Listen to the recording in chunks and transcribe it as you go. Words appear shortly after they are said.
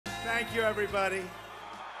Thank you, everybody.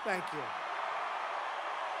 Thank you.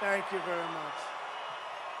 Thank you very much.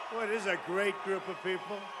 Boy, it is a great group of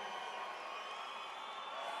people.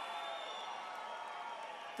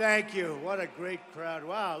 Thank you. What a great crowd.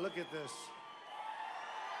 Wow, look at this.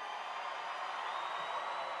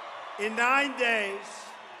 In 9 days,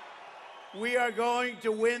 we are going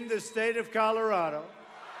to win the state of Colorado,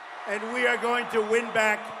 and we are going to win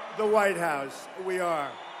back the White House. We are.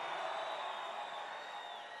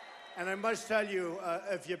 And I must tell you,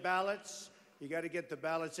 if your ballots, you got to get the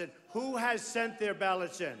ballots in. Who has sent their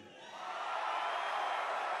ballots in?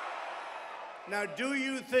 Now, do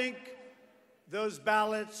you think those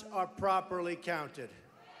ballots are properly counted?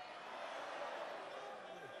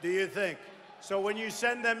 Do you think? So when you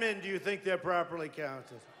send them in, do you think they're properly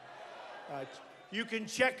counted? You can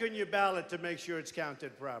check on your ballot to make sure it's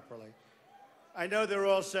counted properly. I know they're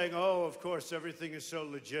all saying, oh, of course, everything is so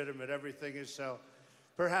legitimate, everything is so...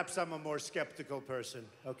 Perhaps I'm a more skeptical person,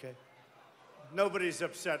 okay? Nobody's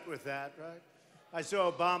upset with that, right? I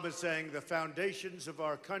saw Obama saying the foundations of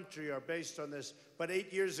our country are based on this, but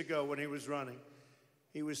 8 years ago when he was running,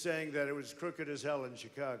 he was saying that it was crooked as hell in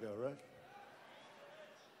Chicago, right?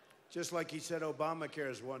 Just like he said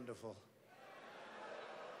Obamacare is wonderful.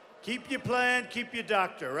 Keep your plan, keep your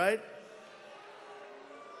doctor, right?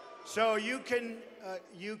 So you can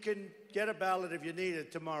get a ballot if you need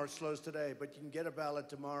it tomorrow. It slows today, but you can get a ballot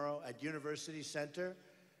tomorrow at University Center,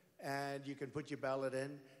 and you can put your ballot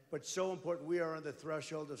in. But so important, we are on the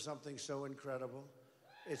threshold of something so incredible.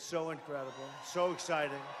 It's so incredible, so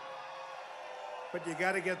exciting. But you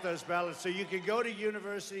got to get those ballots. So you can go to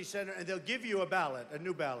University Center, and they'll give you a ballot, a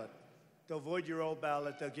new ballot. They'll void your old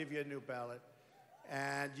ballot. They'll give you a new ballot.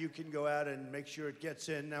 And you can go out and make sure it gets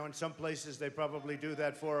in. Now, in some places, they probably do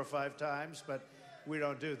that 4 or 5 times, but we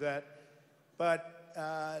don't do that. But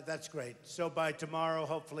that's great. So by tomorrow,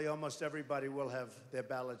 hopefully, almost everybody will have their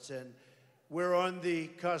ballots in. We're on the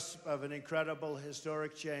cusp of an incredible,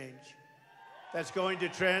 historic change that's going to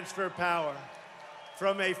transfer power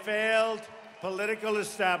from a failed political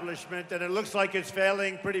establishment, and it looks like it's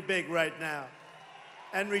failing pretty big right now,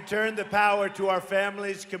 and return the power to our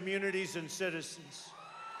families, communities, and citizens.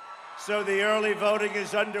 So the early voting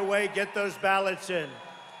is underway. Get those ballots in.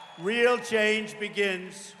 Real change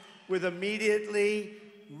begins with immediately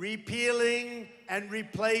repealing and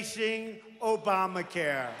replacing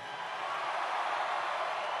Obamacare.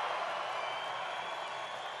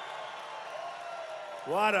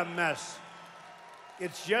 What a mess.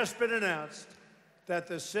 It's just been announced that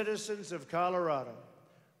the citizens of Colorado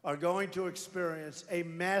are going to experience a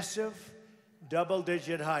massive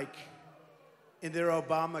double-digit hike in their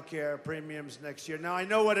Obamacare premiums next year. Now, I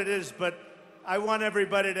know what it is, but I want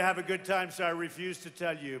everybody to have a good time, so I refuse to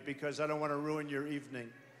tell you because I don't want to ruin your evening.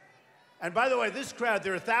 And by the way, this crowd,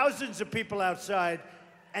 there are thousands of people outside,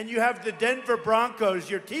 and you have the Denver Broncos.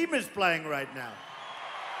 Your team is playing right now.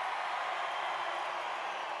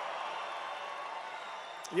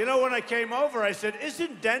 You know, when I came over, I said,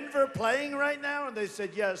 isn't Denver playing right now? And they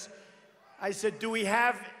said, yes. I said, do we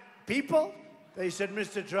have people? They said,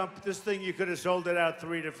 Mr. Trump, this thing, you could have sold it out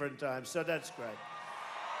 3 different times, so that's great.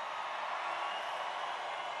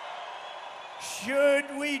 Should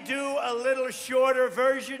we do a little shorter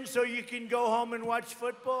version so you can go home and watch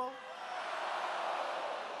football?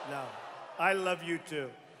 No. I love you too.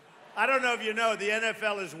 I don't know if you know, the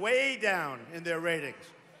NFL is way down in their ratings.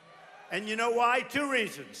 And you know why? 2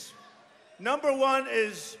 reasons. Number one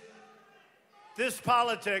is this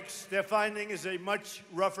politics, they're finding, is a much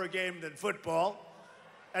rougher game than football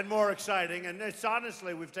and more exciting. And it's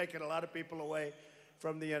honestly, we've taken a lot of people away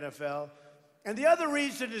from the NFL. And the other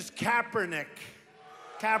reason is Kaepernick.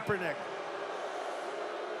 Kaepernick.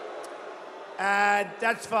 And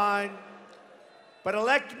that's fine. But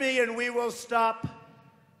elect me and we will stop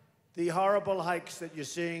the horrible hikes that you're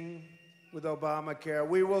seeing with Obamacare.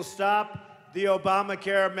 We will stop the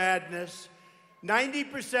Obamacare madness.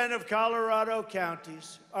 90% of Colorado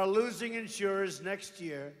counties are losing insurers next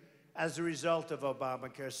year as a result of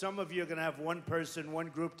Obamacare. Some of you are going to have one person, one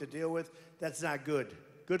group to deal with. That's not good.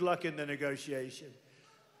 Good luck in the negotiation.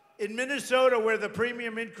 In Minnesota, where the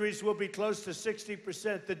premium increase will be close to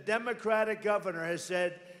 60%, the Democratic governor has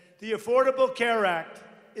said the Affordable Care Act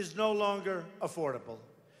is no longer affordable.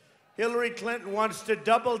 Hillary Clinton wants to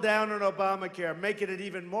double down on Obamacare, making it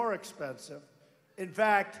even more expensive. In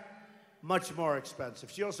fact, much more expensive.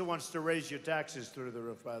 She also wants to raise your taxes through the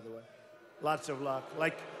roof, by the way. Lots of luck.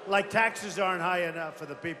 Like taxes aren't high enough for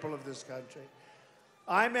the people of this country.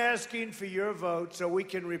 I'm asking for your vote so we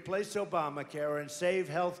can replace Obamacare and save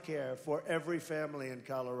health care for every family in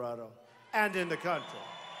Colorado and in the country.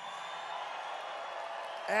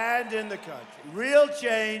 and in the country. Real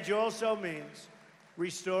change also means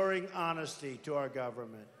restoring honesty to our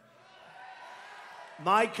government.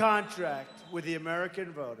 My contract with the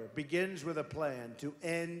American voter begins with a plan to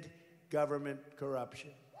end government corruption.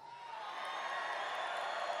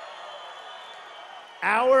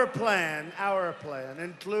 Our plan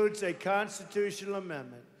includes a constitutional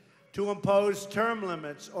amendment to impose term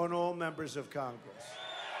limits on all members of Congress.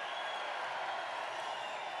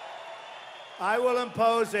 I will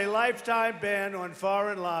impose a lifetime ban on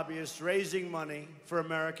foreign lobbyists raising money for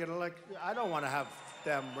American elections. I don't want to have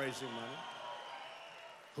them raising money.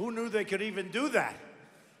 Who knew they could even do that?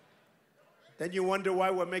 Then you wonder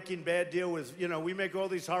why we're making bad deals with, we make all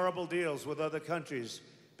these horrible deals with other countries.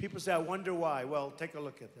 People say, I wonder why. Well, take a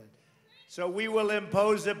look at that. So we will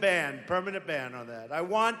impose a ban, permanent ban on that. I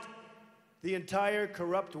want the entire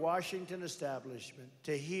corrupt Washington establishment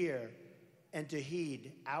to hear and to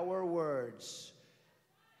heed our words,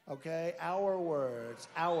 okay? Our words,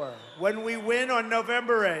 When we win on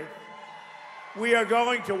November 8th, we are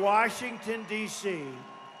going to Washington, D.C.,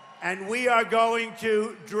 and we are going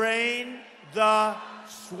to drain the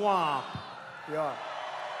swamp. We are.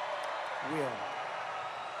 We are.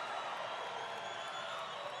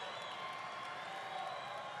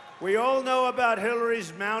 We all know about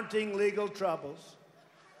Hillary's mounting legal troubles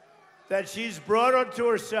that she's brought onto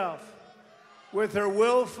herself with her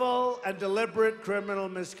willful and deliberate criminal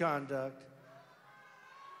misconduct.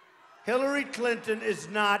 Hillary Clinton is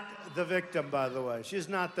not the victim, by the way. She's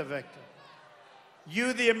not the victim.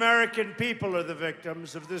 You, the American people, are the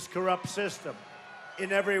victims of this corrupt system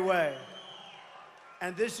in every way.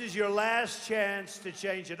 And this is your last chance to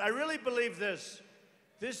change it. I really believe this.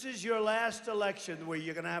 This is your last election where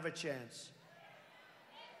you're going to have a chance.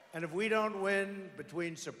 And if we don't win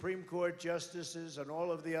between Supreme Court justices and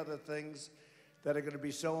all of the other things that are going to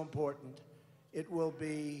be so important, it will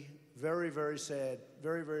be very, very sad,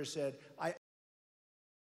 very, very sad. I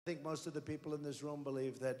think most of the people in this room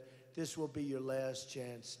believe that this will be your last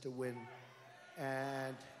chance to win,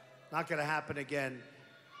 and not going to happen again.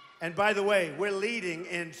 And by the way, we're leading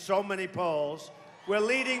in so many polls. We're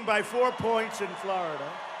leading by 4 points in Florida.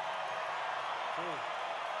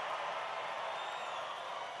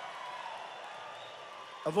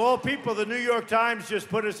 Of all people, the New York Times just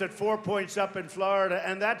put us at 4 points up in Florida,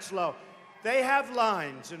 and that's low. They have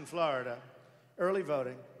lines in Florida, early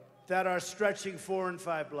voting, that are stretching 4 and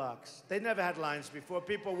 5 blocks. They never had lines before.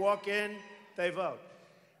 People walk in, they vote.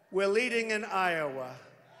 We're leading in Iowa.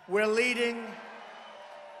 We're leading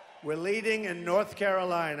in North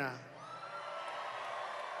Carolina.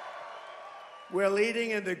 We're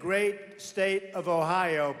leading in the great state of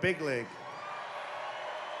Ohio, big league.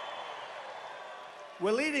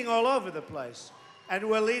 We're leading all over the place, and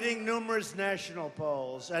we're leading numerous national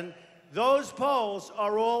polls. And those polls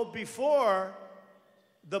are all before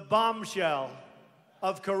the bombshell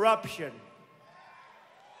of corruption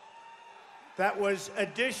that was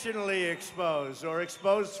additionally exposed, or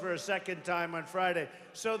exposed for a second time on Friday.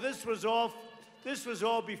 So this was all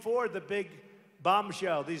before the big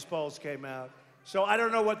bombshell. These polls came out. So I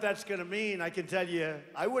don't know what that's going to mean. I can tell you,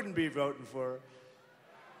 I wouldn't be voting for it.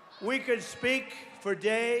 We could speak for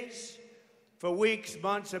days, for weeks,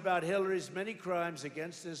 months about Hillary's many crimes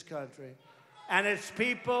against this country and its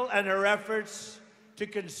people and her efforts to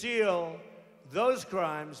conceal those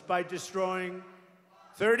crimes by destroying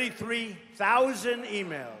 33,000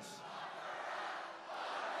 emails.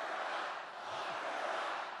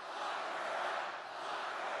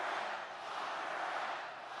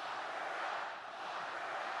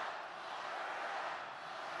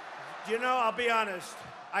 You know, I'll be honest.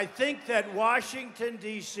 I think that Washington,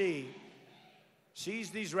 D.C. sees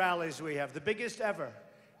these rallies we have, the biggest ever.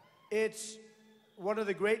 It's one of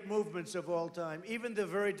the great movements of all time. Even the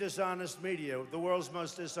very dishonest media, the world's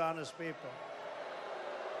most dishonest people.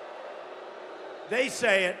 They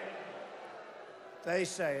say it. They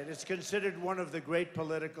say it. It's considered one of the great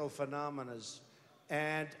political phenomena.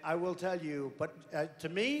 And I will tell you, but to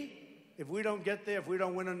me, if we don't get there, if we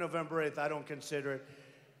don't win on November 8th, I don't consider it.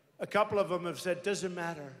 A couple of them have said, doesn't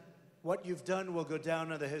matter. What you've done will go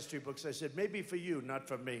down in the history books. I said, maybe for you, not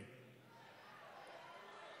for me.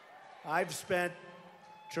 I've spent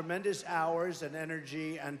tremendous hours and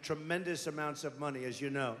energy and tremendous amounts of money, as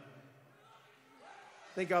you know.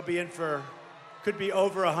 I think I'll be in for, could be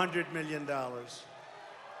over $100 million,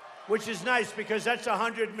 which is nice because that's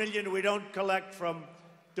 $100 million we don't collect from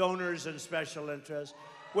donors and special interests.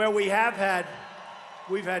 Where we have had,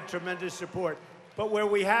 we've had tremendous support. But where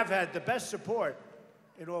we have had the best support,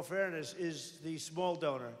 in all fairness, is the small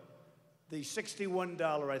donor. The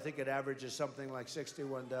 $61, I think it averages something like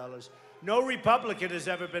 $61. No Republican has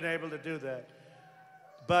ever been able to do that.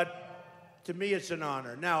 But to me, it's an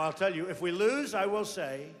honor. Now, I'll tell you, if we lose, I will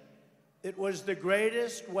say, it was the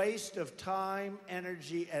greatest waste of time,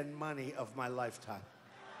 energy, and money of my lifetime.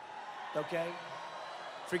 Okay?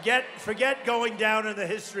 Forget going down in the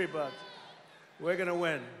history books. We're going to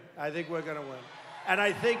win. I think we're going to win. And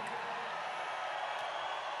I think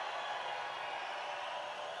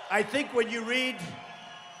when you read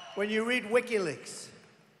WikiLeaks,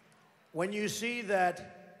 when you see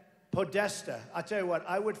that Podesta, I'll tell you what,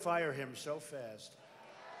 I would fire him so fast.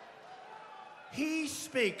 He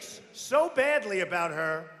speaks so badly about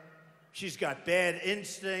her. She's got bad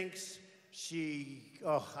instincts.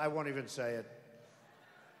 I won't even say it.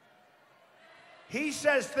 He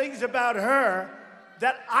says things about her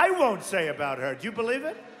that I won't say about her. Do you believe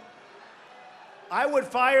it? I would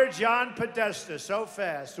fire John Podesta so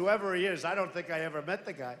fast, whoever he is. I don't think I ever met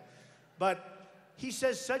the guy. But he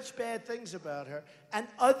says such bad things about her, and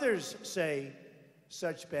others say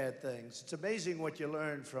such bad things. It's amazing what you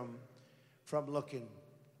learn from looking.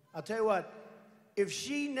 I'll tell you what, if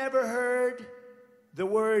she never heard the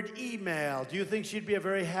word email, do you think she'd be a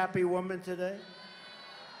very happy woman today?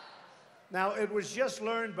 Now, it was just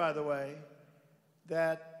learned, by the way,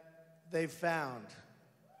 that they found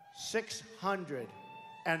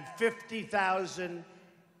 650,000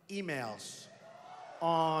 emails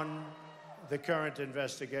on the current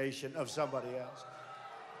investigation of somebody else.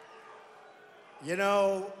 You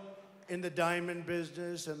know, in the diamond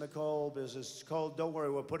business and the coal business, don't worry,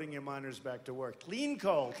 we're putting your miners back to work. Clean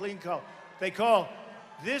coal. They call,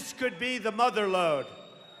 this could be the mother lode,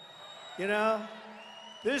 you know?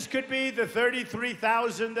 This could be the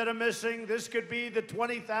 33,000 that are missing. This could be the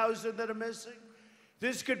 20,000 that are missing.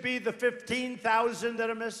 This could be the 15,000 that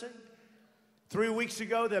are missing. 3 weeks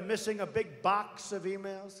ago, they're missing a big box of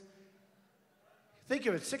emails. Think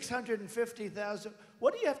of it, 650,000.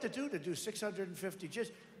 What do you have to do 650?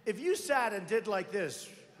 Just, if you sat and did like this,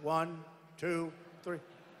 1, 2, 3,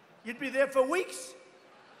 you'd be there for weeks.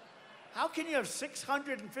 How can you have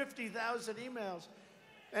 650,000 emails?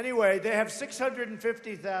 Anyway, they have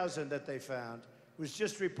 650,000 that they found. It was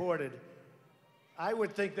just reported. I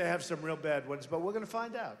would think they have some real bad ones, but we're going to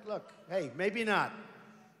find out. Look, hey, maybe not.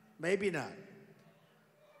 Maybe not.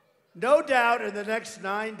 No doubt in the next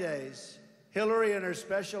 9 days, Hillary and her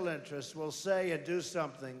special interests will say and do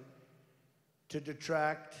something to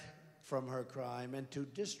detract from her crime and to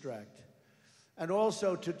distract, and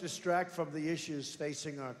also to distract from the issues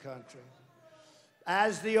facing our country.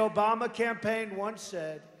 As the Obama campaign once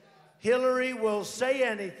said, Hillary will say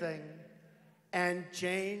anything and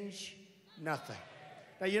change nothing.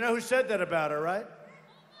 Now, you know who said that about her, right?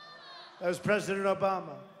 That was President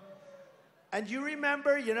Obama. And you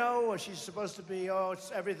remember, you know, she's supposed to be,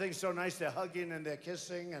 everything's so nice, they're hugging and they're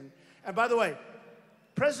kissing. And by the way,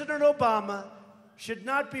 President Obama should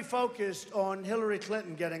not be focused on Hillary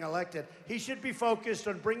Clinton getting elected. He should be focused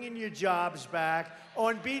on bringing your jobs back,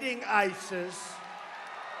 on beating ISIS.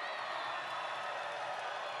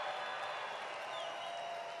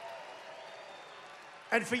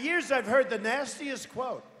 And for years, I've heard the nastiest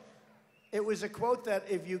quote. It was a quote that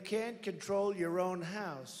if you can't control your own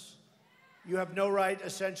house, you have no right,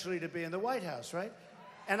 essentially, to be in the White House, right?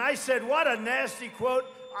 And I said, what a nasty quote.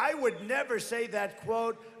 I would never say that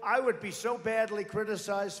quote. I would be so badly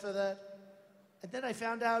criticized for that. And then I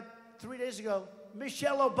found out 3 days ago,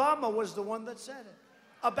 Michelle Obama was the one that said it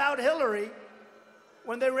about Hillary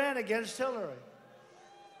when they ran against Hillary.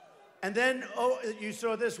 And then, you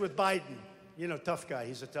saw this with Biden. You know, tough guy.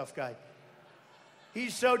 He's a tough guy.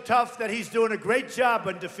 He's so tough that he's doing a great job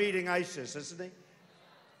in defeating ISIS, isn't he?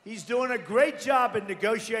 He's doing a great job in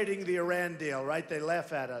negotiating the Iran deal, right? They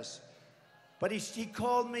laugh at us. But he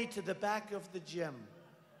called me to the back of the gym.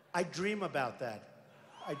 I dream about that.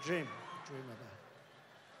 I dream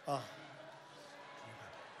about it.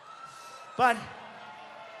 But,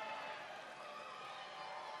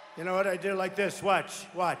 you know what I do? Like this. Watch.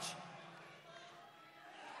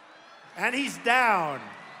 And he's down.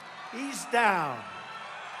 He's down.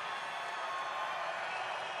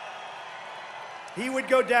 He would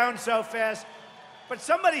go down so fast. But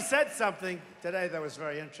somebody said something today that was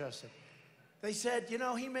very interesting. They said, you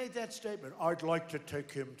know, he made that statement, I'd like to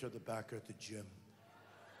take him to the back of the gym.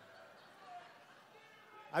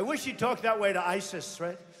 I wish he talked that way to ISIS,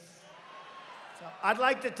 right? So I'd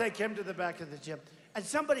like to take him to the back of the gym. And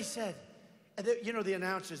somebody said, and you know, the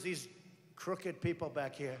announcers, these crooked people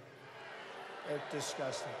back here, they're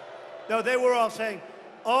disgusting. No, they were all saying,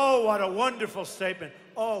 oh, what a wonderful statement.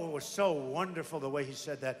 Oh, it was so wonderful the way he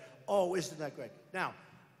said that. Oh, isn't that great? Now,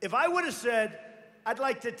 if I would have said, I'd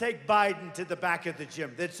like to take Biden to the back of the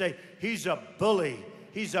gym. They'd say, he's a bully.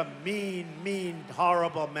 He's a mean,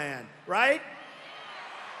 horrible man, right?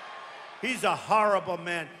 He's a horrible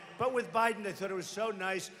man. But with Biden, they thought it was so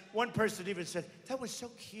nice. One person even said, that was so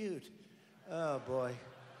cute. Oh, boy.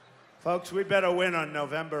 Folks, we better win on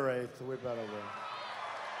November 8th. We better win.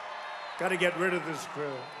 Got to get rid of this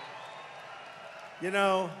crew. You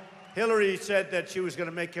know, Hillary said that she was going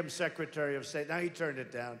to make him Secretary of State. Now he turned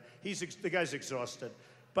it down. The guy's exhausted.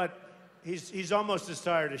 But he's almost as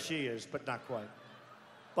tired as she is, but not quite.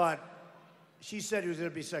 But she said he was going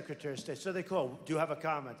to be Secretary of State. So they called, do you have a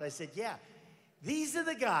comment? I said, yeah. These are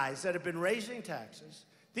the guys that have been raising taxes.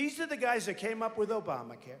 These are the guys that came up with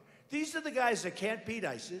Obamacare. These are the guys that can't beat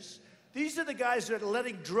ISIS. These are the guys that are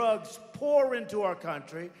letting drugs pour into our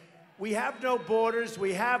country. We have no borders.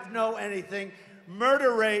 We have no anything.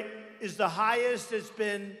 Murder rate is the highest it's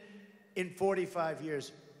been in 45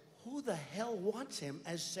 years. Who the hell wants him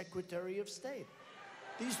as Secretary of State?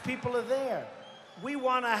 These people are there. We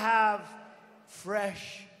want to have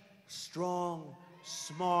fresh, strong,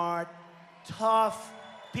 smart, tough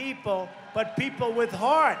people, but people with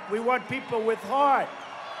heart. We want people with heart.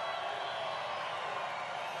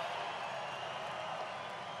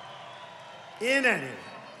 In any,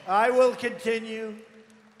 I will continue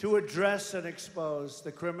to address and expose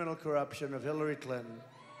the criminal corruption of Hillary Clinton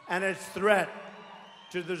and its threat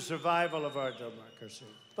to the survival of our democracy.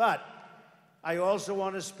 But I also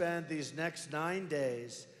want to spend these next 9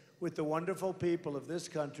 days with the wonderful people of this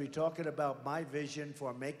country talking about my vision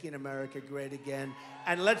for making America great again.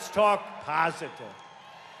 And let's talk positive.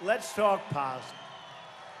 Let's talk positive.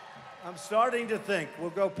 I'm starting to think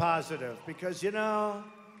we'll go positive because, you know,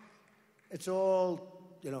 it's all,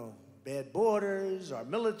 you know, bad borders, our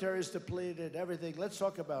military is depleted, everything. Let's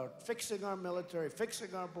talk about fixing our military,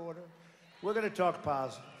 fixing our border. We're going to talk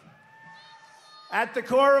positive. At the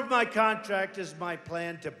core of my contract is my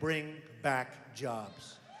plan to bring back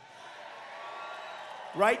jobs.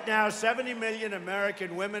 Right now, 70 million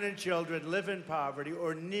American women and children live in poverty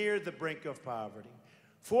or near the brink of poverty.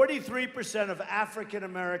 43% of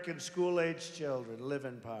African-American school-aged children live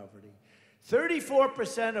in poverty.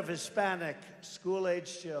 34% of Hispanic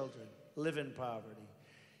school-aged children live in poverty.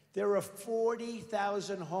 There are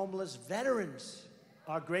 40,000 homeless veterans,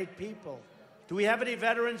 our great people. Do we have any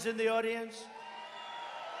veterans in the audience?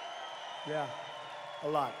 Yeah, a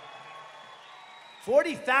lot.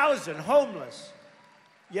 40,000 homeless.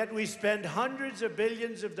 Yet we spend hundreds of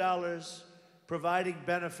billions of dollars providing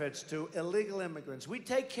benefits to illegal immigrants. We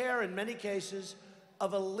take care, in many cases,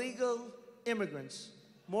 of illegal immigrants,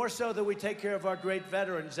 more so than we take care of our great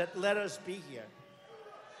veterans that let us be here.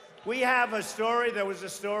 We have a story, there was a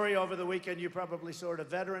story over the weekend, you probably saw it, a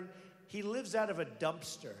veteran. He lives out of a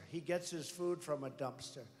dumpster. He gets his food from a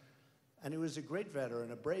dumpster. And he was a great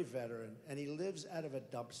veteran, a brave veteran, and he lives out of a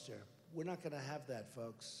dumpster. We're not going to have that,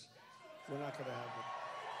 folks. We're not going to have it.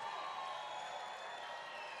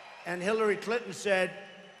 And Hillary Clinton said,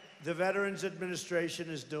 the Veterans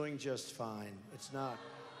Administration is doing just fine. It's not.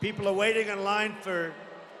 People are waiting in line for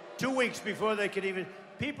 2 weeks before they can even...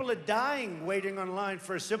 People are dying waiting online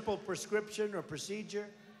for a simple prescription or procedure.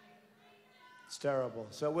 It's terrible.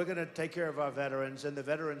 So we're going to take care of our veterans, and the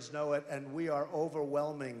veterans know it, and we are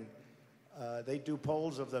overwhelming. They do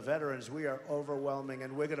polls of the veterans. We are overwhelming,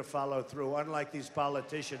 and we're going to follow through, unlike these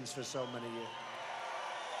politicians for so many years.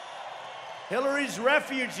 Hillary's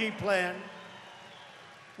refugee plan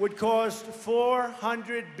would cost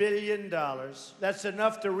 $400 billion. That's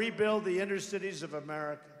enough to rebuild the inner cities of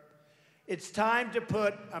America. It's time to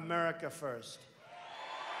put America first.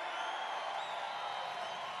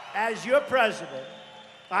 As your president,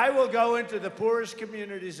 I will go into the poorest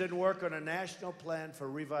communities and work on a national plan for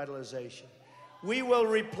revitalization. We will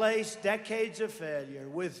replace decades of failure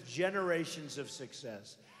with generations of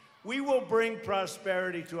success. We will bring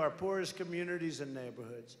prosperity to our poorest communities and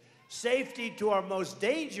neighborhoods, safety to our most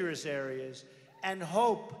dangerous areas, and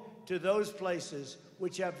hope to those places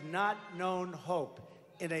which have not known hope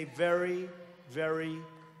in a very, very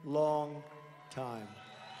long time.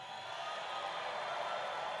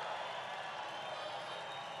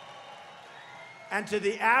 And to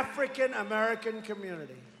the African-American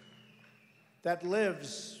community that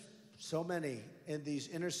lives, so many, in these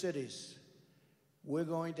inner cities, we're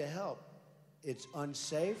going to help. It's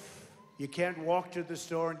unsafe. You can't walk to the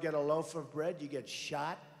store and get a loaf of bread. You get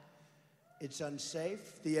shot. It's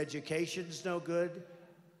unsafe. The education's no good.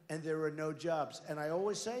 And there are no jobs. And I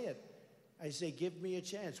always say it. I say, give me a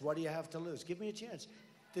chance. What do you have to lose? Give me a chance.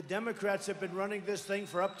 The Democrats have been running this thing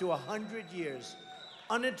for up to 100 years,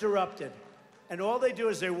 uninterrupted. And all they do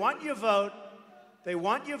is they want your vote, They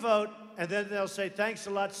want your vote, and then they'll say, thanks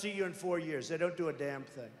a lot, see you in 4 years. They don't do a damn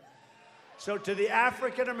thing. So to the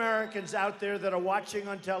African Americans out there that are watching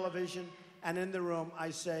on television and in the room, I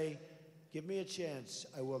say, give me a chance.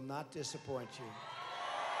 I will not disappoint you.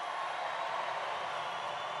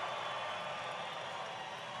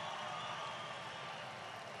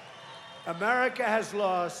 America has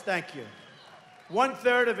lost, thank you,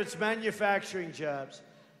 1/3 of its manufacturing jobs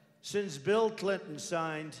since Bill Clinton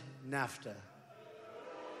signed NAFTA.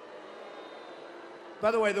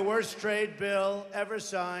 By the way, the worst trade bill ever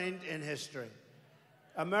signed in history.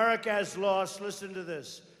 America has lost, listen to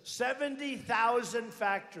this, 70,000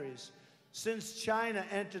 factories since China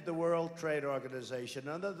entered the World Trade Organization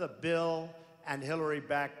under the Bill and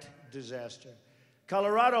Hillary-backed disaster.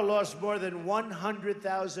 Colorado lost more than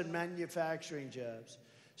 100,000 manufacturing jobs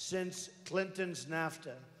since Clinton's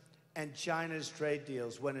NAFTA and China's trade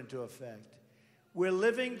deals went into effect. We're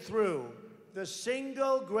living through the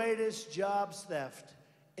single greatest jobs theft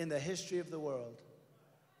in the history of the world.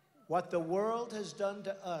 What the world has done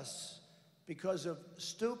to us because of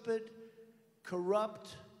stupid,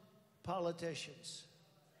 corrupt politicians.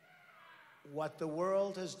 What the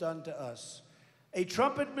world has done to us. A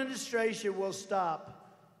Trump administration will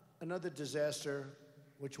stop another disaster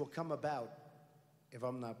which will come about if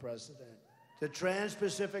I'm not president. The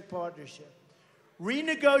Trans-Pacific Partnership.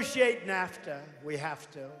 Renegotiate NAFTA, we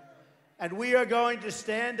have to. And we are going to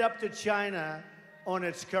stand up to China on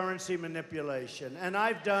its currency manipulation. And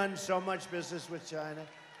I've done so much business with China.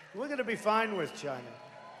 We're going to be fine with China.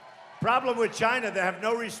 Problem with China, they have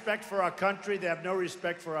no respect for our country. They have no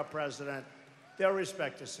respect for our president. They'll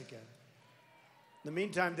respect us again. In the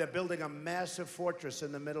meantime, they're building a massive fortress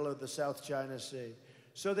in the middle of the South China Sea.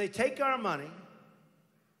 So they take our money,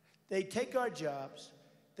 they take our jobs,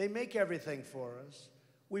 they make everything for us.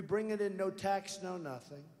 We bring it in, no tax, no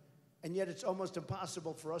nothing. And yet it's almost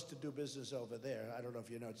impossible for us to do business over there. I don't know if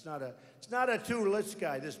you know. It's not a tourist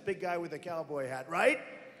guy, this big guy with a cowboy hat, right?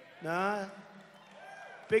 Nah.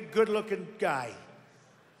 Big, good-looking guy.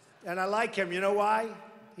 And I like him. You know why?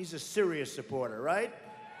 He's a serious supporter, right?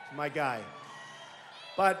 He's my guy.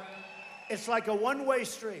 But it's like a one-way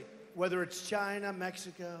street, whether it's China,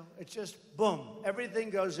 Mexico. It's just, boom, everything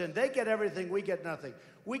goes in. They get everything, we get nothing.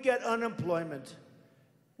 We get unemployment.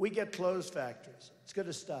 We get closed factories. It's going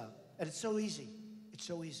to stop. And it's so easy. It's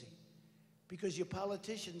so easy. Because your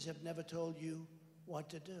politicians have never told you what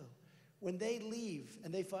to do. When they leave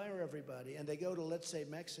and they fire everybody and they go to, let's say,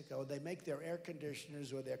 Mexico, they make their air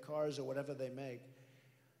conditioners or their cars or whatever they make,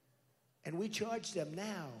 and we charge them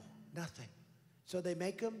now nothing. So they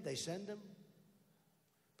make them, they send them,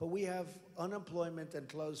 but we have unemployment and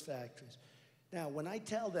closed factories. Now, when I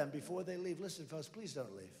tell them before they leave, listen, folks, please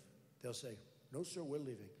don't leave. They'll say, no, sir, we're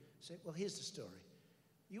leaving. I say, well, here's the story.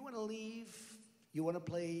 You want to leave, you want to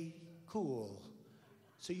play cool.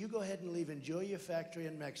 So you go ahead and leave. Enjoy your factory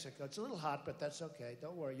in Mexico. It's a little hot, but that's okay.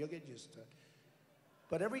 Don't worry, you'll get used to it.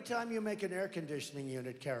 But every time you make an air conditioning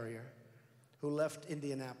unit carrier who left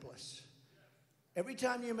Indianapolis, every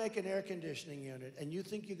time you make an air conditioning unit and you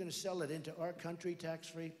think you're going to sell it into our country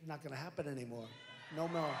tax-free, not going to happen anymore. No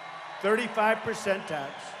more. 35%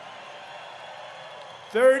 tax.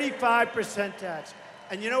 35% tax.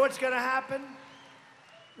 And you know what's going to happen?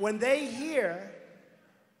 When they hear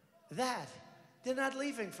that, they're not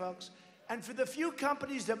leaving, folks. And for the few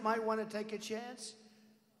companies that might want to take a chance,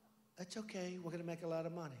 that's okay. We're going to make a lot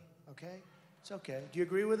of money, okay? It's okay. Do you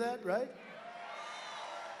agree with that, right?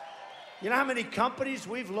 You know how many companies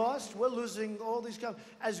we've lost? We're losing all these companies.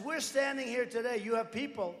 As we're standing here today, you have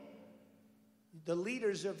people, the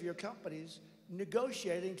leaders of your companies,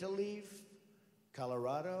 negotiating to leave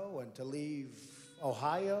Colorado and to leave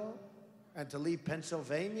Ohio and to leave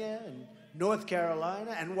Pennsylvania and North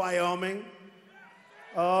Carolina and Wyoming.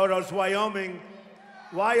 Oh, those Wyoming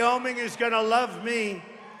is going to love me.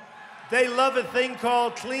 They love a thing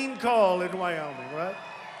called clean coal in Wyoming, right?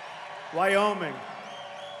 Wyoming.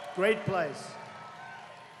 Great place.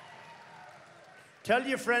 Tell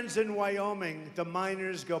your friends in Wyoming the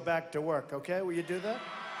miners go back to work, okay? Will you do that?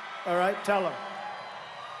 All right, tell them.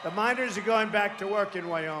 The miners are going back to work in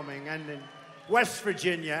Wyoming and in West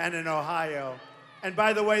Virginia and in Ohio. And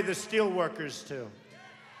by the way, the steel workers too.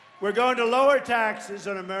 We're going to lower taxes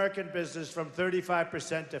on American business from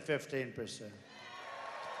 35% to 15%.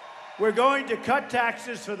 We're going to cut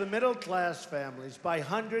taxes for the middle-class families by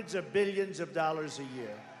hundreds of billions of dollars a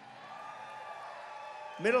year.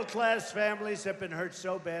 Middle-class families have been hurt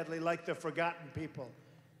so badly, like the forgotten people.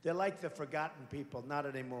 They're like the forgotten people, not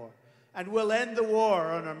anymore. And we'll end the war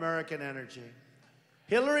on American energy.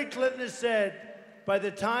 Hillary Clinton has said, by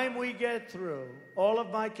the time we get through all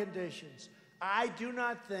of my conditions, I do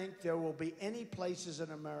not think there will be any places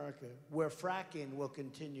in America where fracking will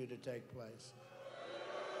continue to take place.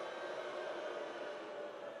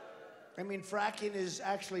 I mean, fracking is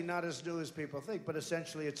actually not as new as people think, but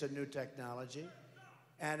essentially it's a new technology,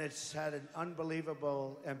 and it's had an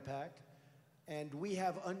unbelievable impact. And we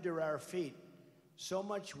have under our feet so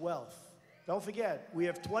much wealth. Don't forget, we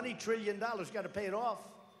have $20 trillion, we've got to pay it off.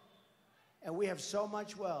 And we have so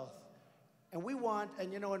much wealth. And we want,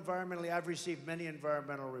 and you know, environmentally, I've received many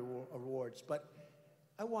environmental awards, but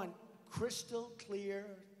I want crystal clear,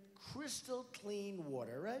 crystal clean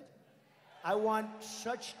water, right? I want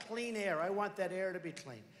such clean air. I want that air to be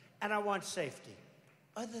clean. And I want safety.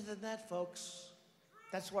 Other than that, folks,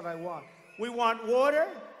 that's what I want. We want water,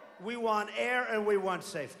 we want air, and we want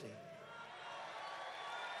safety.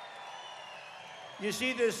 You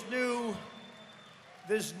see this new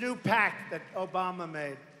pact that Obama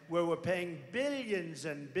made, where we're paying billions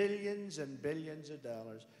and billions and billions of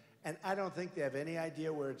dollars, and I don't think they have any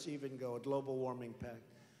idea where it's even going, global warming pact.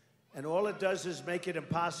 And all it does is make it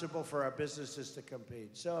impossible for our businesses to compete.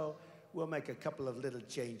 So we'll make a couple of little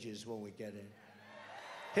changes when we get in.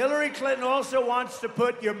 Hillary Clinton also wants to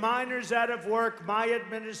put your miners out of work. My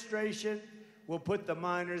administration will put the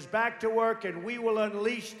miners back to work, and we will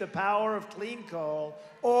unleash the power of clean coal,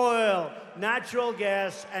 oil, natural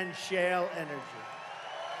gas, and shale energy.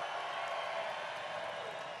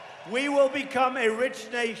 We will become a rich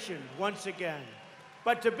nation once again.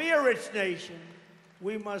 But to be a rich nation,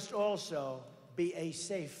 we must also be a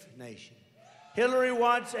safe nation. Hillary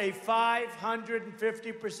wants a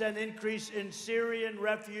 550% increase in Syrian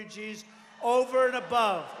refugees over and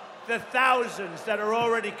above the thousands that are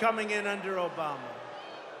already coming in under Obama.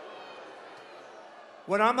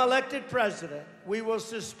 When I'm elected president, we will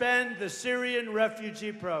suspend the Syrian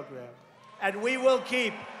refugee program, and we will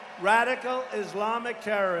keep radical Islamic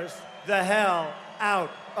terrorists the hell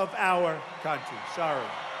out of our country. Sorry.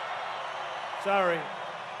 Sorry.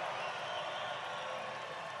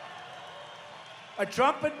 A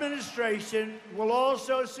Trump administration will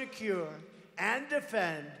also secure and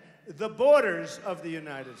defend the borders of the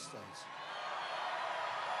United States.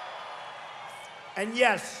 And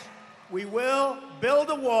yes, we will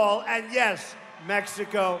build a wall, and yes,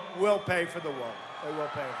 Mexico will pay for the wall. They will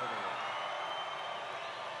pay for the wall.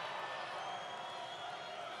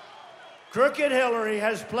 Crooked Hillary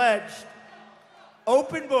has pledged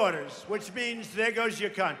open borders, which means there goes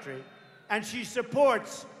your country, and she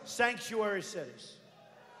supports sanctuary cities.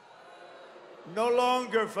 No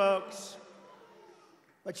longer, folks.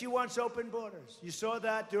 But she wants open borders. You saw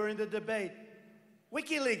that during the debate.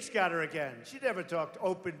 WikiLeaks got her again. She never talked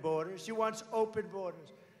open borders. She wants open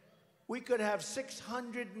borders. We could have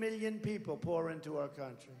 600 million people pour into our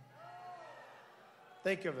country.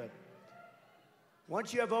 Think of it.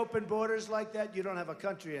 Once you have open borders like that, you don't have a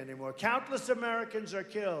country anymore. Countless Americans are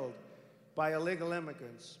killed by illegal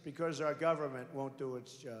immigrants because our government won't do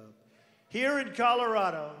its job. Here in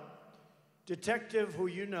Colorado, Detective, who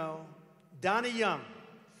you know, Donnie Young,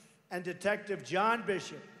 and Detective John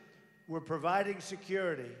Bishop were providing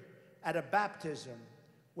security at a baptism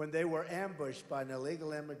when they were ambushed by an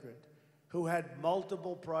illegal immigrant who had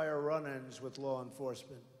multiple prior run-ins with law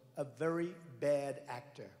enforcement, a very bad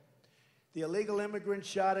actor. The illegal immigrant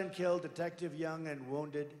shot and killed Detective Young and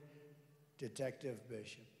wounded Detective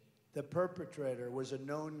Bishop. The perpetrator was a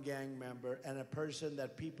known gang member and a person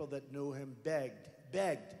that people that knew him begged,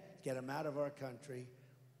 get him out of our country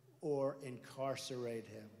or incarcerate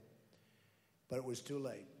him. But it was too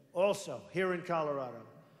late. Also, here in Colorado,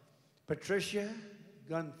 Patricia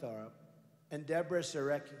Gunthorpe and Deborah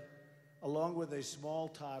Serecki, along with a small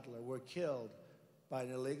toddler, were killed by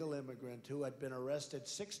an illegal immigrant who had been arrested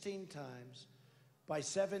 16 times by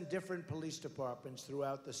 7 different police departments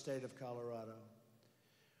throughout the state of Colorado.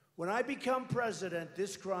 When I become president,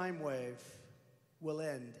 this crime wave will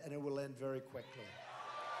end, and it will end very quickly.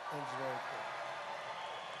 Ends very quickly.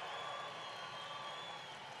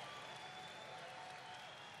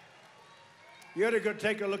 You ought to go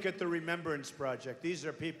take a look at the Remembrance Project. These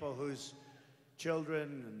are people whose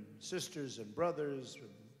children and sisters and brothers and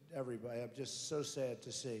everybody. I'm just so sad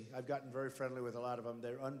to see. I've gotten very friendly with a lot of them.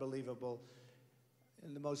 They're unbelievable.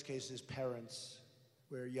 In the most cases, parents,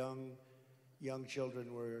 where young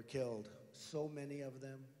children were killed. So many of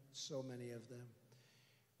them, so many of them.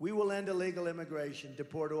 We will end illegal immigration,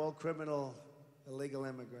 deport all criminal illegal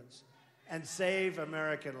immigrants, and save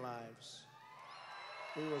American lives.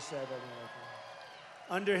 We will save American lives.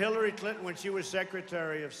 Under Hillary Clinton, when she was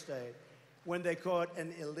Secretary of State, when they caught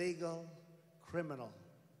an illegal criminal,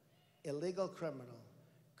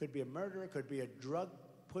 could be a murderer, could be a drug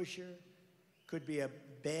pusher, could be a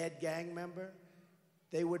bad gang member,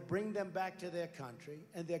 they would bring them back to their country,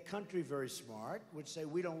 and their country, very smart, would say,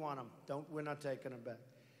 we don't want them. We're not taking them back.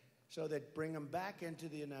 So they'd bring them back into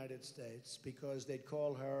the United States because they'd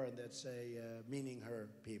call her and they'd say, meaning her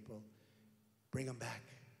people, bring them back.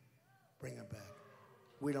 Bring them back.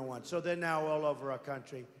 We don't want. So they're now all over our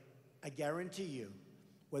country. I guarantee you,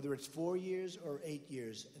 whether it's 4 years or 8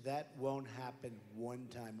 years, that won't happen one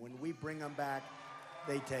time. When we bring them back,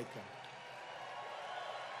 they take them.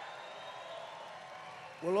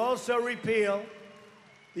 We'll also repeal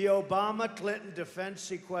the Obama-Clinton defense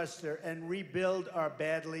sequester and rebuild our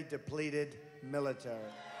badly depleted military.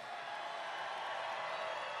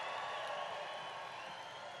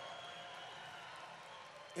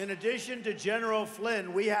 In addition to General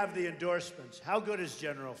Flynn, we have the endorsements. How good is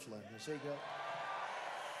General Flynn? Is he good?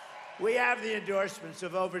 We have the endorsements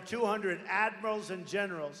of over 200 admirals and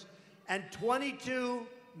generals and 22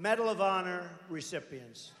 Medal of Honor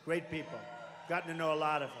recipients. Great people. Gotten to know a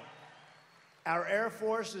lot of them. Our Air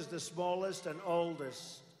Force is the smallest and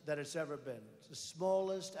oldest that it's ever been. It's the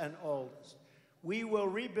smallest and oldest. We will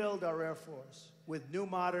rebuild our Air Force with new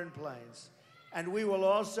modern planes, and we will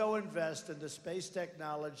also invest in the space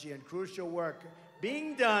technology and crucial work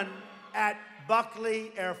being done at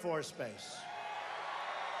Buckley Air Force Base.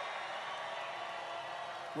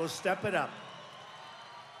 We'll step it up.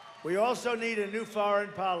 We also need a new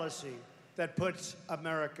foreign policy that puts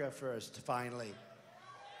America first, finally.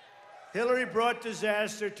 Hillary brought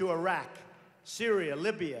disaster to Iraq, Syria,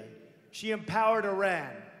 Libya. She empowered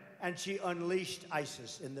Iran, and she unleashed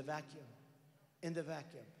ISIS in the vacuum. In the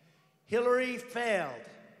vacuum. Hillary failed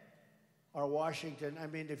our Washington. I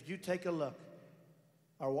mean, if you take a look,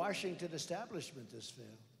 our Washington establishment has failed.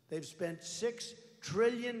 They've spent $6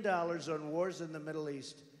 trillion on wars in the Middle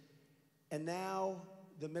East, and now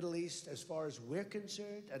the Middle East, as far as we're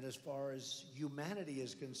concerned and as far as humanity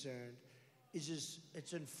is concerned,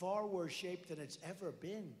 it's in far worse shape than it's ever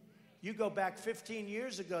been. You go back 15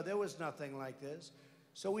 years ago, there was nothing like this.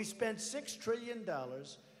 So we spent $6 trillion.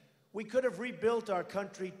 We could have rebuilt our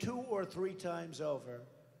country 2 or 3 times over.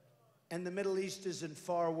 And the Middle East is in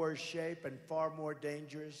far worse shape and far more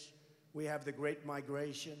dangerous. We have the Great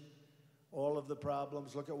Migration, all of the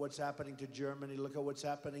problems. Look at what's happening to Germany. Look at what's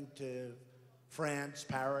happening to France,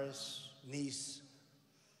 Paris, Nice.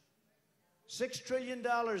 $6 trillion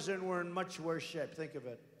and we're in much worse shape. Think of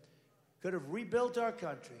it. Could have rebuilt our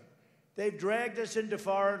country. They've dragged us into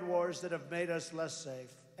foreign wars that have made us less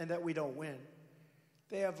safe and that we don't win.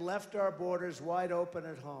 They have left our borders wide open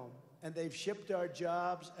at home, and they've shipped our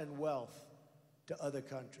jobs and wealth to other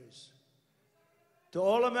countries. To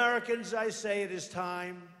all Americans, I say it is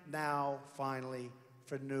time now, finally,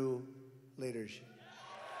 for new leadership.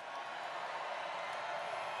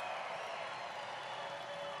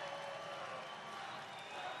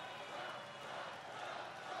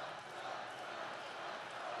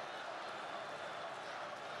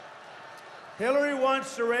 Hillary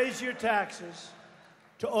wants to raise your taxes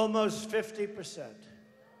to almost 50%.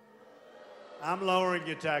 I'm lowering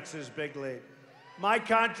your taxes, big league. My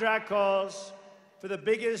contract calls for the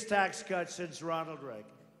biggest tax cut since Ronald Reagan.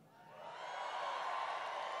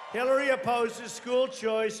 Hillary opposes school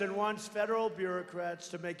choice and wants federal bureaucrats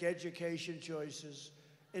to make education choices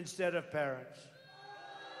instead of parents.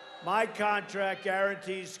 My contract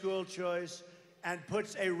guarantees school choice and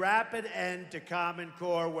puts a rapid end to Common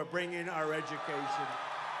Core. We're bringing our education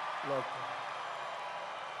local.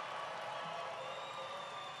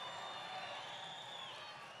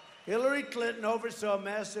 Hillary Clinton oversaw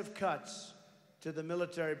massive cuts to the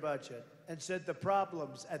military budget and said the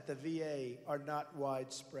problems at the VA are not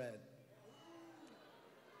widespread.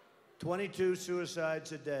 22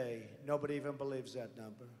 suicides a day. Nobody even believes that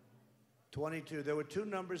number. 22. There were 2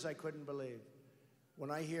 numbers I couldn't believe. When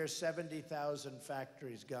I hear 70,000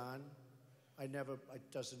 factories gone, it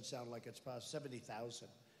doesn't sound like it's possible. 70,000.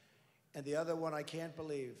 And the other one I can't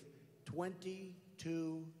believe,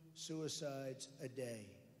 22 suicides a day.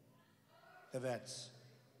 The vets.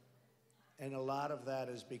 And a lot of that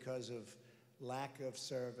is because of lack of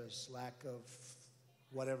service, lack of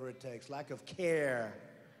whatever it takes, lack of care.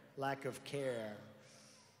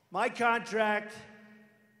 My contract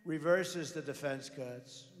reverses the defense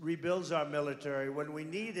cuts, rebuilds our military when we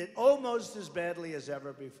need it almost as badly as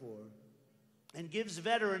ever before, and gives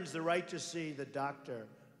veterans the right to see the doctor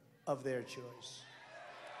of their choice.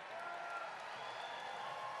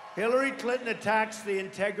 Hillary Clinton attacks the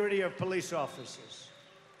integrity of police officers.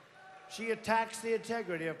 She attacks the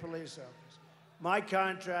integrity of police officers. My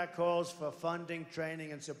contract calls for funding,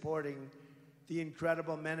 training, and supporting the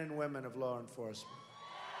incredible men and women of law enforcement.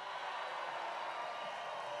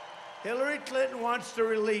 Hillary Clinton wants to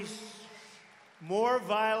release more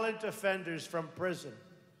violent offenders from prison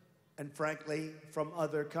and, frankly, from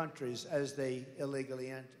other countries as they illegally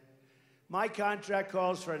enter. My contract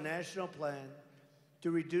calls for a national plan to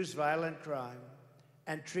reduce violent crime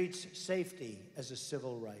and treats safety as a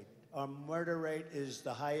civil right. Our murder rate is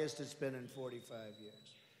the highest it's been in 45 years.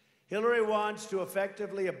 Hillary wants to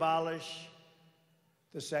effectively abolish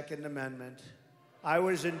the Second Amendment. I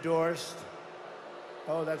was endorsed.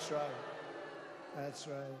 Oh, that's right. That's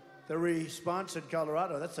right. The response in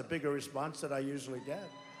Colorado, that's a bigger response than I usually get.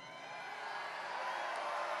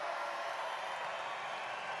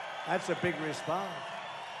 That's a big response.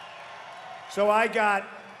 So I got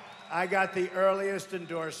the earliest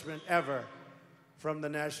endorsement ever from the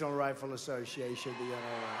National Rifle Association, the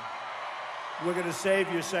NRA. We're going to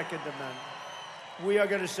save your Second Amendment. We are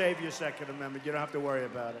going to save your Second Amendment. You don't have to worry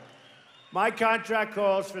about it. My contract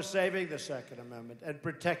calls for saving the Second Amendment and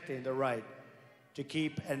protecting the right to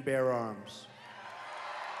keep and bear arms.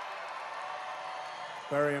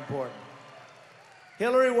 Very important.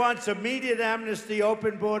 Hillary wants immediate amnesty,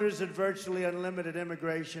 open borders, and virtually unlimited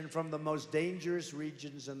immigration from the most dangerous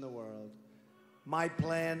regions in the world. My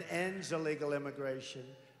plan ends illegal immigration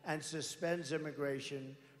and suspends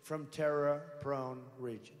immigration from terror-prone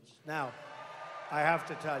regions. Now, I have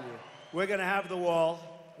to tell you, we're going to have the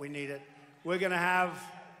wall. We need it. We're going to have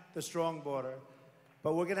the strong border.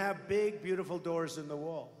 But we're going to have big, beautiful doors in the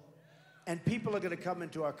wall. And people are going to come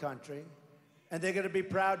into our country, and they're going to be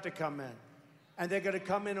proud to come in. And they're going to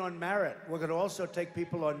come in on merit. We're going to also take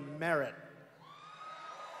people on merit.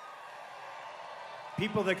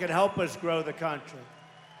 People that can help us grow the country.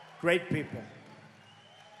 Great people.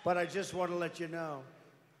 But I just want to let you know,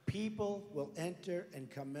 people will enter and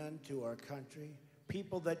come into our country.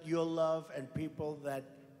 People that you'll love and people that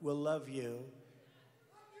will love you.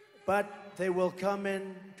 But they will come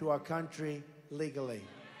into our country legally,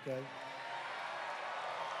 okay?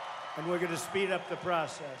 And we're going to speed up the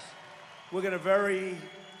process. We're going to very,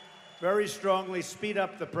 very strongly speed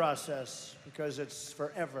up the process because it's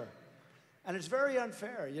forever. And it's very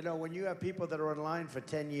unfair. You know, when you have people that are in line for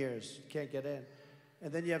 10 years, can't get in,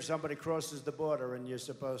 and then you have somebody crosses the border and you're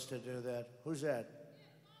supposed to do that. Who's that?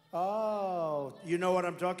 Oh, you know what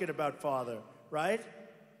I'm talking about, Father, right?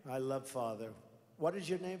 I love Father. What is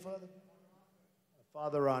your name, Father?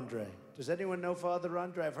 Father Andre. Does anyone know Father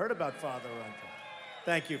Andre? I've heard about Father Andre.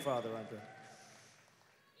 Thank you, Father Andre.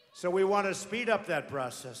 So we want to speed up that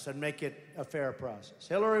process and make it a fair process.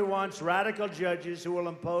 Hillary wants radical judges who will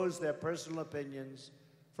impose their personal opinions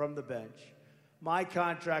from the bench. My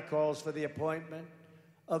contract calls for the appointment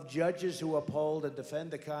of judges who uphold and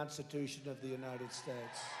defend the Constitution of the United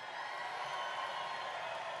States.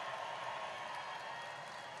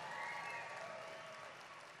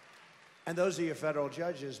 And those are your federal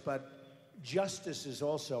judges, but justices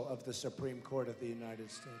also of the Supreme Court of the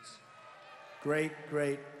United States. Great,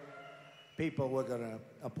 great people we're going to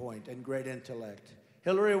appoint, and great intellect.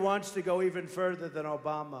 Hillary wants to go even further than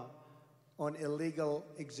Obama on illegal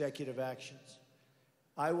executive actions.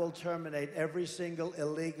 I will terminate every single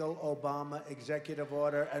illegal Obama executive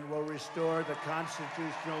order and will restore the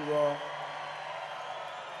constitutional law.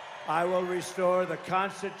 I will restore the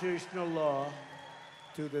constitutional law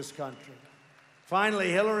to this country.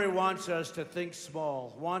 Finally, Hillary wants us to think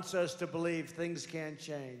small, wants us to believe things can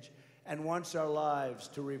change, and wants our lives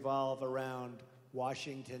to revolve around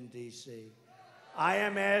Washington, D.C. I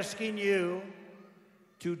am asking you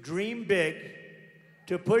to dream big,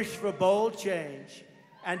 to push for bold change,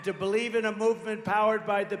 and to believe in a movement powered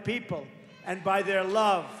by the people and by their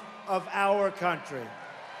love of our country.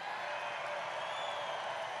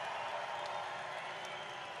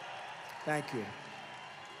 Thank you.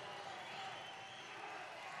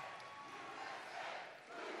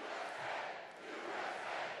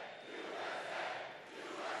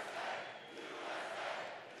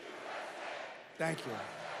 Thank you.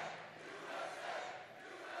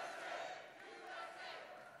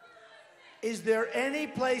 Is there any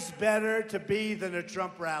place better to be than a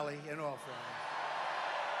Trump rally, in all fairness?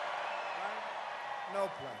 Right? No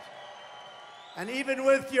place. And even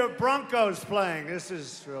with your Broncos playing, this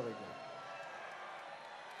is really good.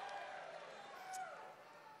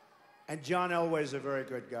 And John Elway's a very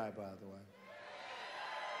good guy, by the way.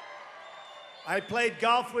 I played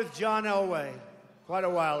golf with John Elway quite a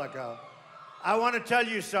while ago. I want to tell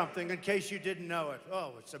you something in case you didn't know it.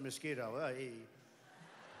 Oh, it's a mosquito.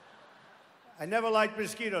 I never liked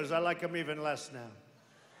mosquitoes. I like them even less now.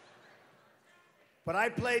 But I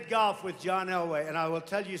played golf with John Elway, and I will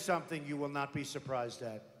tell you something you will not be surprised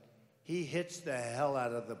at. He hits the hell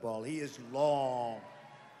out of the ball. He is long.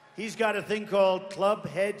 He's got a thing called club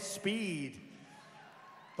head speed.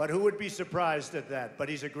 But who would be surprised at that? But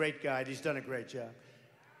he's a great guy. He's done a great job.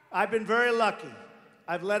 I've been very lucky.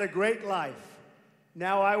 I've led a great life.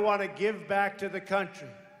 Now I want to give back to the country,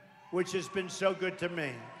 which has been so good to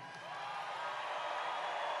me.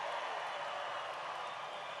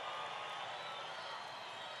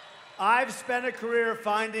 I've spent a career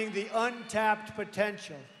finding the untapped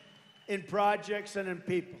potential in projects and in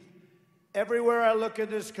people. Everywhere I look in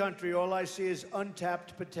this country, all I see is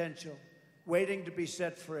untapped potential, waiting to be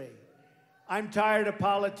set free. I'm tired of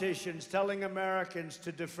politicians telling Americans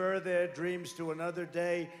to defer their dreams to another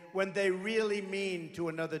day when they really mean to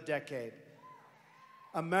another decade.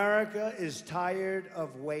 America is tired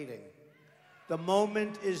of waiting. The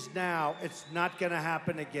moment is now. It's not going to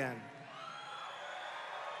happen again.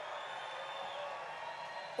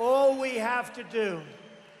 All we have to do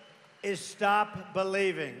is stop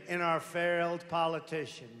believing in our failed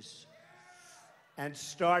politicians and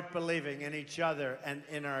start believing in each other and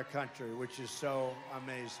in our country, which is so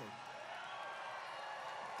amazing.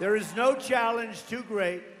 There is no challenge too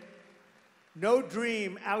great, no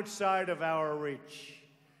dream outside of our reach.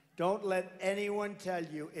 Don't let anyone tell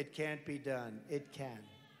you it can't be done. It can.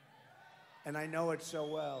 And I know it so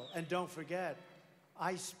well. And don't forget,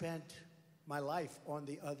 I spent my life on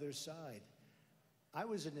the other side. I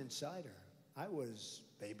was an insider. I was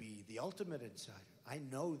maybe the ultimate insider. I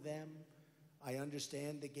know them. I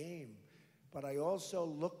understand the game. But I also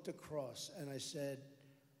looked across and I said,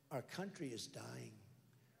 our country is dying.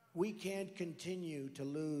 We can't continue to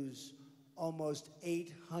lose almost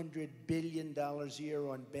 $800 billion a year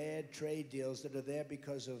on bad trade deals that are there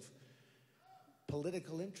because of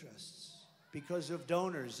political interests, because of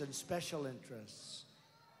donors and special interests,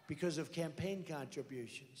 because of campaign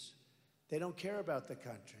contributions. They don't care about the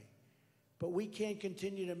country. But we can't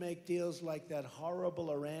continue to make deals like that horrible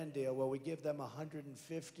Iran deal where we give them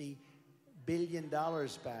 $150 billion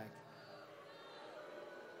back.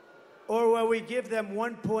 Or where we give them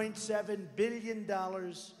 $1.7 billion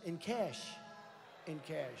in cash.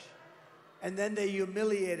 And then they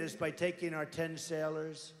humiliate us by taking our 10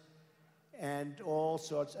 sailors and all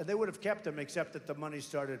sorts. And they would have kept them except that the money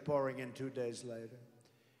started pouring in 2 days later.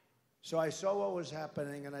 So I saw what was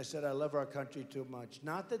happening, and I said, I love our country too much.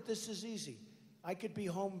 Not that this is easy. I could be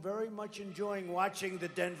home very much enjoying watching the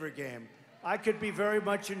Denver game. I could be very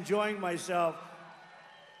much enjoying myself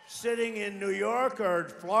sitting in New York or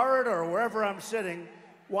Florida or wherever I'm sitting,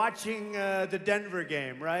 watching the Denver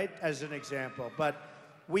game, right, as an example. But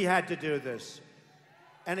we had to do this.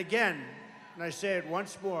 And again, and I say it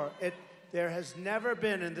once more, there has never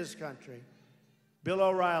been in this country, Bill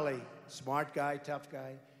O'Reilly, smart guy, tough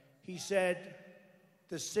guy, he said,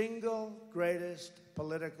 the single greatest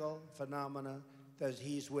political phenomena that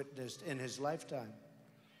he's witnessed in his lifetime.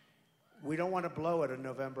 We don't want to blow it on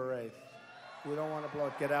November 8th. We don't want to blow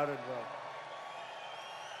it. Get out and vote.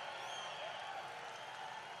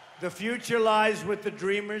 The future lies with the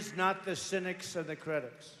dreamers, not the cynics and the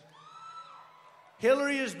critics.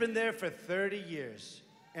 Hillary has been there for 30 years,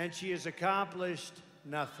 and she has accomplished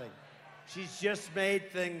nothing. She's just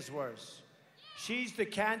made things worse. She's the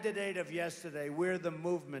candidate of yesterday. We're the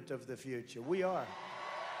movement of the future. We are.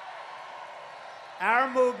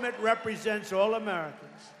 Our movement represents all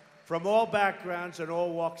Americans from all backgrounds and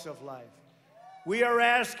all walks of life. We are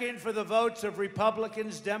asking for the votes of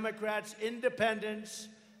Republicans, Democrats, independents,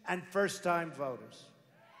 and first-time voters.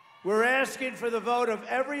 We're asking for the vote of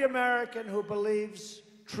every American who believes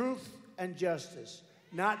truth and justice,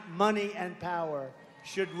 not money and power,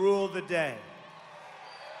 should rule the day.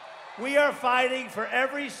 We are fighting for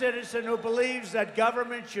every citizen who believes that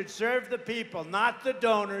government should serve the people, not the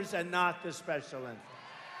donors and not the special interests.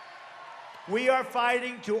 We are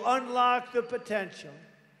fighting to unlock the potential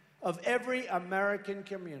of every American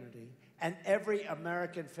community and every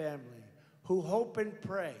American family who hope and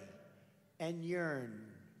pray and yearn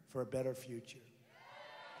for a better future.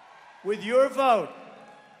 With your vote,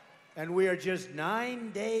 and we are just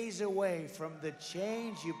 9 days away from the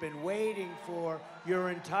change you've been waiting for your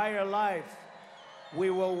entire life, we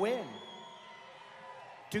will win.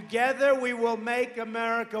 Together, we will make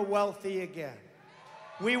America wealthy again.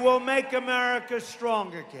 We will make America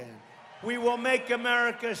strong again. We will make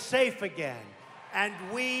America safe again. And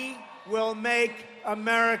we will make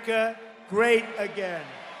America great again.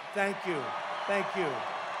 Thank you. Thank you.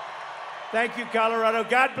 Thank you, Colorado.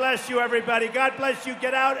 God bless you, everybody. God bless you.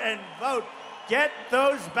 Get out and vote. Get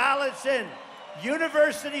those ballots in.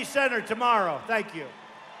 University Center tomorrow. Thank you.